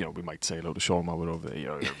 And we might say hello to Sean while we're over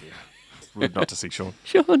there. It'd be rude not to see Sean.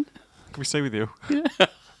 Sean, can we stay with you? Yeah.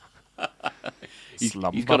 I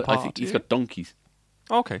think he's got donkeys.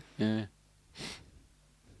 Okay. Yeah.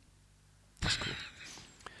 That's cool.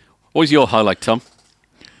 What was your highlight, Tom?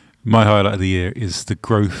 My highlight of the year is the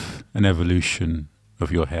growth and evolution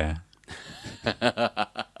of your hair.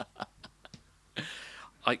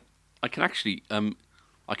 I can actually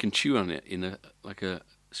I can chew on it in a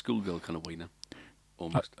schoolgirl kind of way now.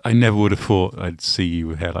 Almost. I never would have thought I'd see you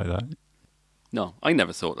with hair like that. No, I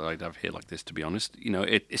never thought that I'd have hair like this, to be honest.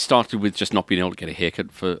 It started with just not being able to get a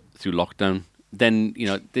haircut through lockdown. Then,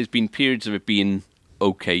 there's been periods of it being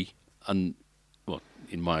okay, and, well,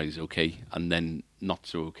 in my eyes, okay, and then not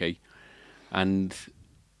so okay. And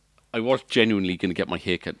I was genuinely going to get my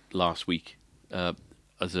haircut last week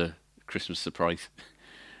as a Christmas surprise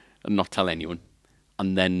and not tell anyone.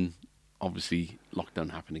 And then, obviously,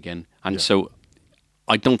 lockdown happened again. And so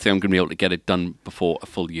I don't think I'm going to be able to get it done before a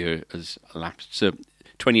full year has elapsed. So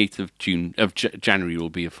 28th of January will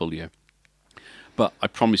be a full year. But I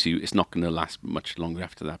promise you it's not going to last much longer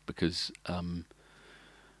after that because,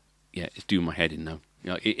 it's doing my head in now.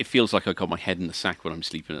 It feels like I got my head in the sack when I'm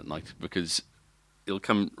sleeping at night because it'll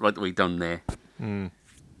come right the way down there.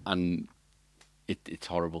 And it's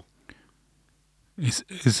horrible.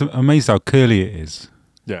 It's amazed how curly it is.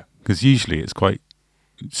 Yeah. Because usually it's quite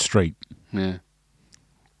straight. Yeah.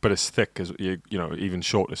 But it's thick, as even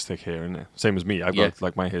short is thick hair, isn't it? Same as me. I've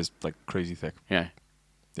got my hair's like crazy thick. Yeah.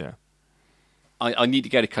 Yeah. I need to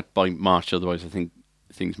get it cut by March, otherwise I think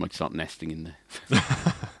things might start nesting in there.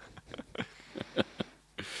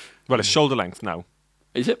 Well, it's shoulder length now.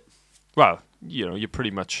 Is it? Well, you're pretty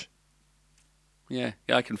much. Yeah,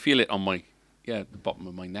 I can feel it on the bottom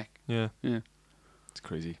of my neck. Yeah. Yeah. It's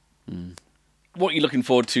crazy. What are you looking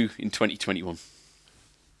forward to in 2021?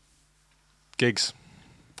 Gigs.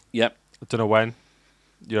 Yep. I don't know when.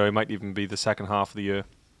 It might even be the second half of the year.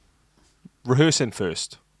 Rehearsing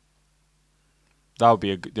first. That would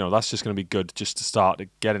be that's just going to be good just to start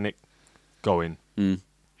getting it going.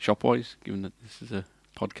 Shop-wise, given that this is a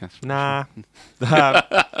podcast. Nah.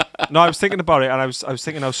 No, I was thinking about it, and I was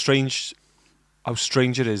thinking how strange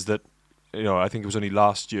it is that I think it was only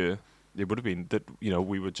last year. It would have been that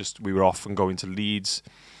we were off and going to Leeds,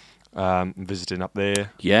 visiting up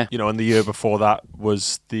there. Yeah. And the year before that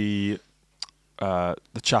was the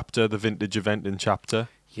chapter, the vintage event in chapter.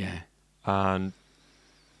 Yeah. And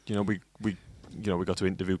we got to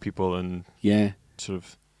interview people and sort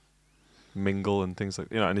of mingle and things like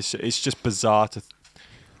and it's just bizarre to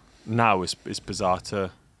now. It's bizarre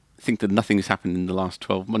to think that nothing has happened in the last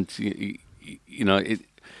 12 months. It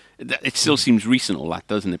still seems recent, all that,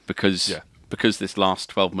 doesn't it? Because this last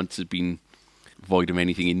 12 months has been void of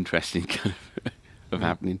anything interesting kind of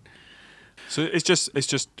happening. So it's just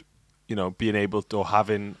being able to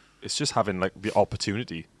having like the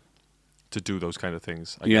opportunity to do those kind of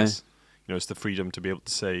things. I guess it's the freedom to be able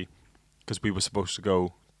to say, because we were supposed to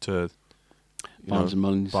go to Barnes and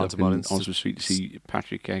Mullins up in Oswald Street to see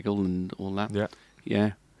Patrick Eggle and all that.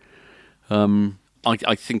 Yeah.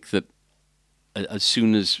 I think that as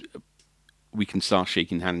soon as we can start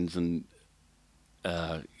shaking hands and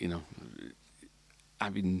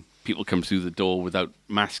having people come through the door without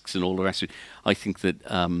masks and all the rest of it, I think that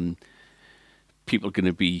people are going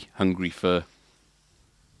to be hungry for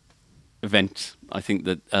events. I think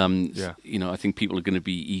that I think people are going to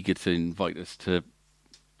be eager to invite us to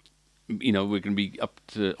we're going to be up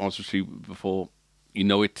to Oswestry before you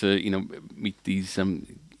know it to, meet these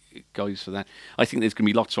guys for that. I think there's going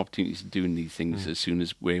to be lots of opportunities to doing these things as soon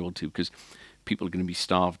as we're able to, because people are going to be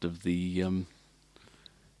starved of the...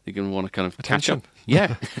 they're going to want to kind of Attention. catch up.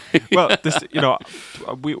 Yeah. Well, this,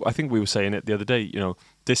 I think we were saying it the other day,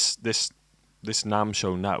 this NAMM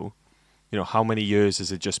show now, how many years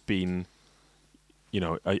has it just been,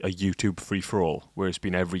 a YouTube free-for-all, where it's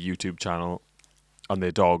been every YouTube channel and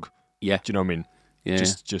their dog. Yeah. Do you know what I mean? Yeah.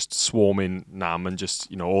 Just swarming NAMM, and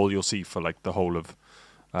just, all you'll see for like the whole of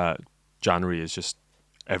January is just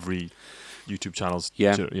every YouTube channel's,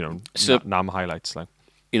 So, NAMM highlights. Like,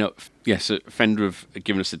 so Fender have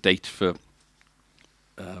given us a date for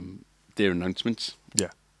their announcements.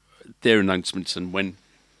 Yeah. Their announcements and when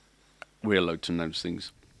we're allowed to announce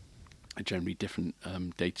things are generally different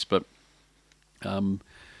dates, but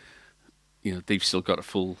they've still got a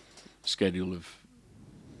full schedule of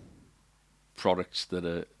products that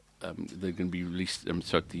are they're going to be released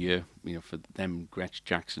throughout the year. For them, Gretsch,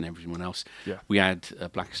 Jackson, everyone else. Yeah. We had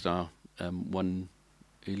Black Star one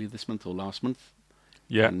earlier this month or last month.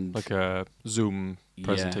 Yeah, and like a Zoom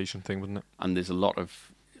presentation thing, wasn't it? And there's a lot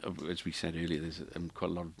of as we said earlier, there's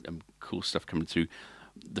quite a lot of cool stuff coming through.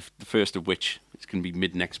 The first of which is going to be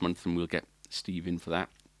mid next month, and we'll get Steve in for that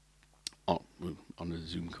on a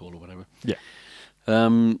Zoom call or whatever. Yeah.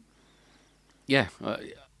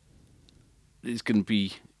 There's going to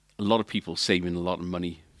be a lot of people saving a lot of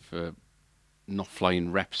money for not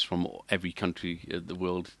flying reps from every country of the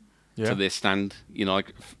world to their stand.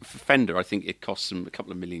 Like for Fender, I think it costs them a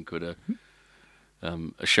couple of million quid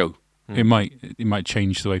a show. It might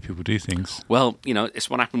change the way people do things. Well, it's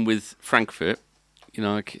what happened with Frankfurt.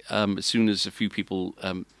 As soon as a few people,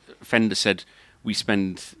 Fender said we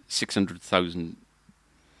spend 600,000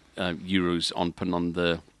 euros on putting on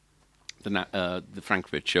the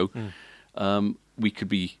Frankfurt show. We could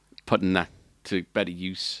be putting that to better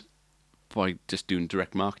use by just doing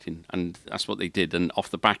direct marketing, and that's what they did. And off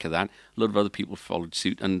the back of that, a lot of other people followed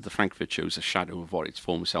suit, and the Frankfurt show is a shadow of what its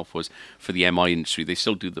former self was for the MI industry. They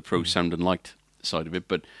still do the pro sound and light side of it,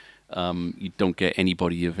 but you don't get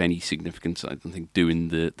anybody of any significance, I don't think, doing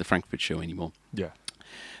the Frankfurt show anymore. Yeah.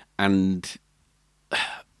 And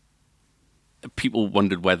people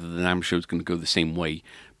wondered whether the NAMM show is going to go the same way,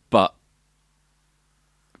 but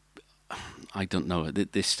I don't know.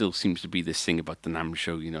 There still seems to be this thing about the NAMM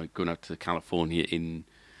show, going out to California in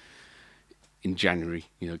January,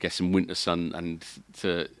 get some winter sun and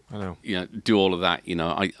to do all of that.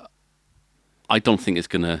 I don't think it's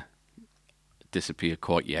going to disappear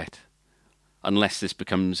quite yet, unless this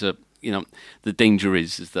becomes a. The danger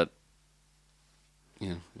is that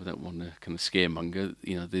without wanting to kind of scaremonger,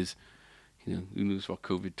 there's who knows what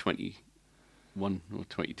COVID-21 or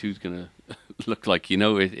 22 is going to look like.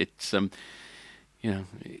 It's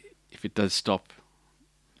if it does stop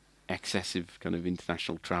excessive kind of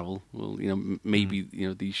international travel, well,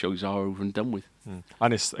 maybe these shows are over and done with.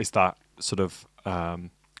 And it's that sort of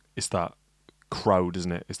it's that crowd,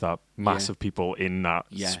 isn't it? It's that massive people in that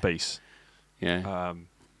space. Yeah.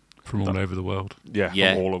 From all over the world. Yeah.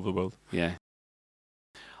 From all over the world. Yeah.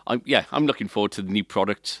 I'm looking forward to the new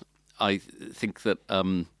product. I think that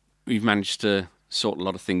we've managed to sort a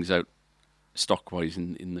lot of things out stock-wise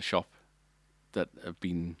in the shop that have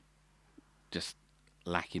been just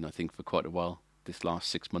lacking, I think, for quite a while this last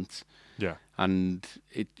 6 months. Yeah. And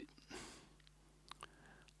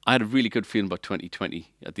I had a really good feeling about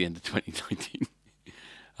 2020 at the end of 2019.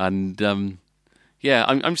 And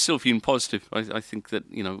I'm still feeling positive. I think that,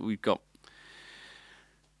 we've got,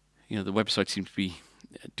 the website seems to be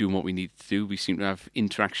doing what we need to do. We seem to have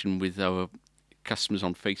interaction with our customers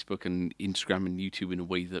on Facebook and Instagram and YouTube in a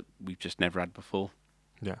way that we've just never had before.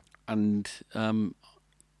 Yeah. And,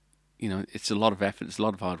 it's a lot of effort, it's a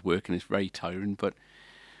lot of hard work, and it's very tiring, but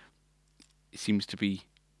it seems to be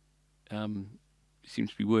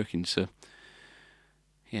working. So,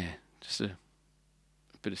 just a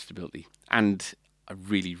bit of stability. And I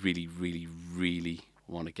really, really, really, really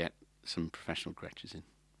want to get some professional Gretches in.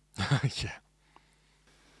 Yeah.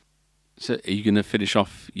 So are you going to finish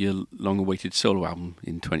off your long-awaited solo album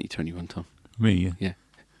in 2021, Tom? Me, yeah. Yeah.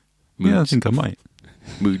 Moods, I think I might.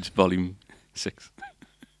 Moods Volume 6.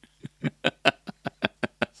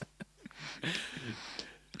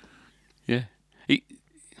 Yeah.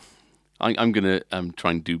 I'm going to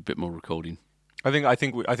try and do a bit more recording. I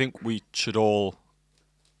think we should all,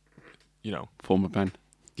 Form a band.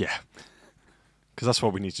 Yeah. Because that's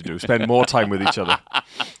what we need to do. Spend more time with each other.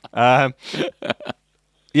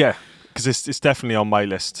 Yeah. Because it's definitely on my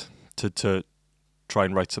list to try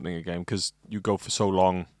and write something again. Because you go for so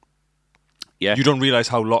long Yeah. You don't realise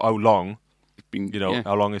how long It's been,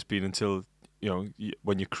 how long it's been until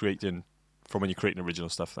when you're creating original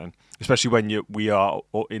stuff. Then, especially when we are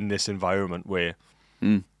in this environment where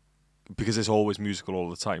because it's always musical all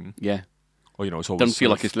the time. Yeah. Or it's always doesn't feel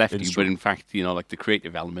like it's left you, but in fact, like the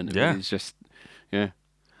creative element of it is just,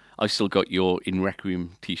 I still got your In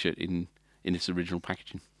Requiem T-shirt in its original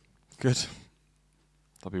packaging. Good.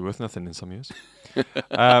 That'll be worth nothing in some years. You could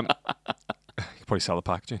probably sell the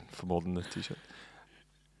packaging for more than the T-shirt.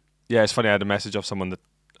 Yeah, it's funny. I had a message of someone that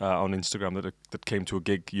on Instagram that came to a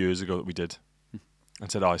gig years ago that we did,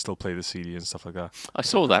 and said, "Oh, I still play the CD and stuff like that." I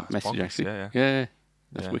saw that message bonkers. actually. Yeah.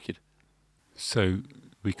 That's wicked. So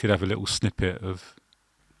we could have a little snippet of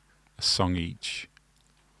a song each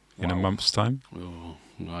in a month's time. Oh,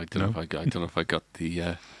 I don't know if I got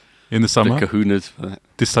the in the summer, the kahunas for that.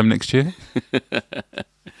 This time next year.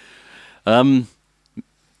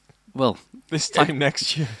 Well, this time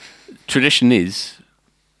next year. Tradition is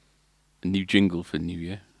a new jingle for New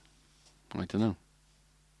Year. I don't know.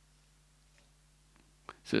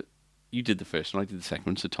 So you did the first one, I did the second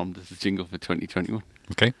one. So Tom does the jingle for 2021.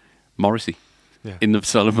 Okay. Morrissey. Yeah. In the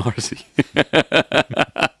style of Morrissey.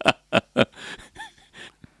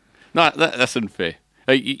 No, that's unfair.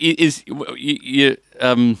 Your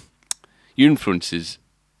influences.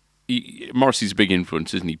 Morrissey's a big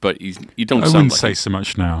influence, isn't he? But you don't. I sound wouldn't like say him. so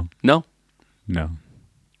much now. No.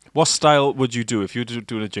 What style would you do if you were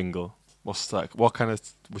doing a jingle?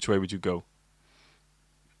 Which way would you go?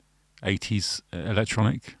 80s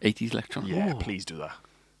electronic. 80s electronic. Yeah, Oh. please do that.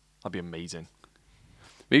 That'd be amazing.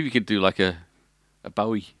 Maybe we could do like a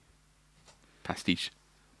Bowie pastiche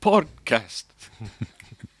podcast.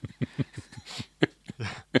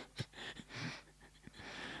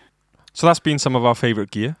 So that's been some of our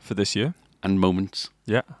favourite gear for this year. And moments.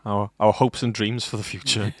 Yeah, our hopes and dreams for the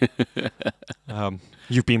future.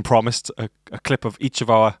 You've been promised a clip of each of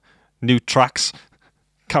our new tracks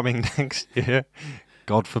coming next year.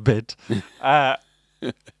 God forbid.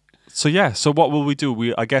 So what will we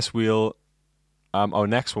do? I guess we'll our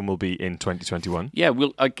next one will be in 2021. Yeah,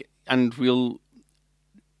 we'll it'll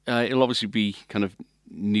obviously be kind of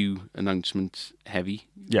new announcements heavy.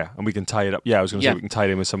 Yeah, and we can tie it up. Yeah, I was going to say we can tie it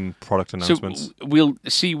in with some product announcements. So we'll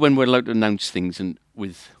see when we're allowed to announce things and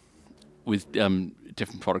with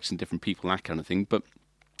different products and different people, that kind of thing. But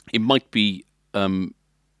it might be it'll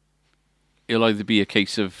either be a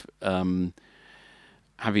case of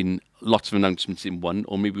having lots of announcements in one,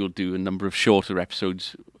 or maybe we'll do a number of shorter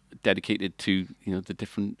episodes dedicated to the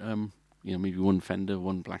different maybe one Fender,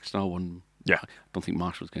 one Black Star, one. Yeah, I don't think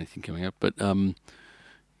Marshall's got anything coming up, but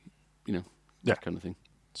that kind of thing.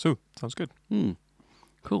 So sounds good.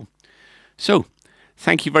 Cool. So,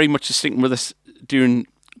 thank you very much for sticking with us during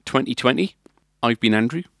 2020. I've been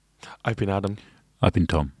Andrew. I've been Adam. I've been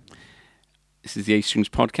Tom. This is the A Strings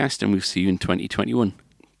Podcast, and we'll see you in 2021.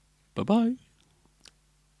 Bye-bye.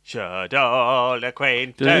 Should all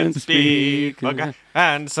acquaintance speak?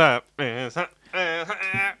 And